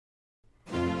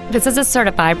This is a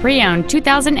certified pre-owned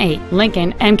 2008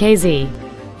 Lincoln MKZ.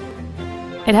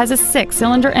 It has a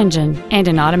 6-cylinder engine and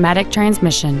an automatic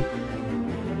transmission.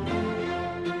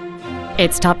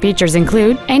 Its top features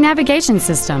include a navigation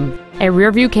system, a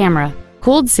rear-view camera,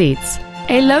 cooled seats,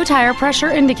 a low tire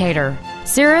pressure indicator,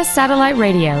 Sirius satellite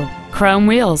radio, chrome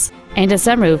wheels, and a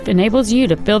sunroof enables you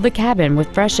to fill the cabin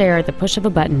with fresh air at the push of a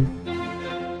button.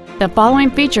 The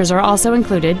following features are also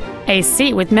included: a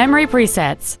seat with memory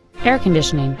presets, air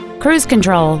conditioning, cruise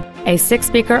control, a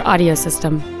 6-speaker audio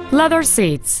system, leather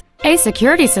seats, a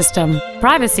security system,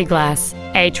 privacy glass,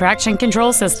 a traction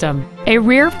control system, a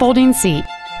rear folding seat,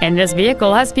 and this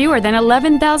vehicle has fewer than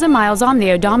 11,000 miles on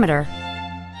the odometer.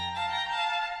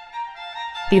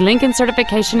 The Lincoln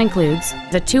certification includes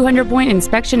the 200-point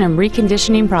inspection and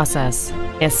reconditioning process,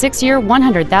 a 6-year,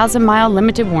 100,000-mile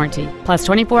limited warranty, plus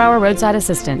 24-hour roadside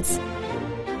assistance.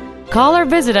 Call or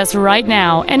visit us right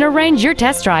now and arrange your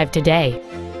test drive today.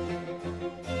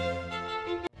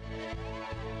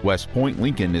 West Point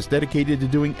Lincoln is dedicated to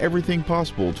doing everything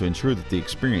possible to ensure that the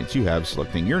experience you have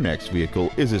selecting your next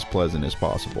vehicle is as pleasant as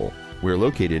possible. We're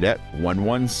located at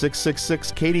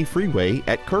 11666 Katy Freeway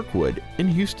at Kirkwood in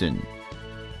Houston.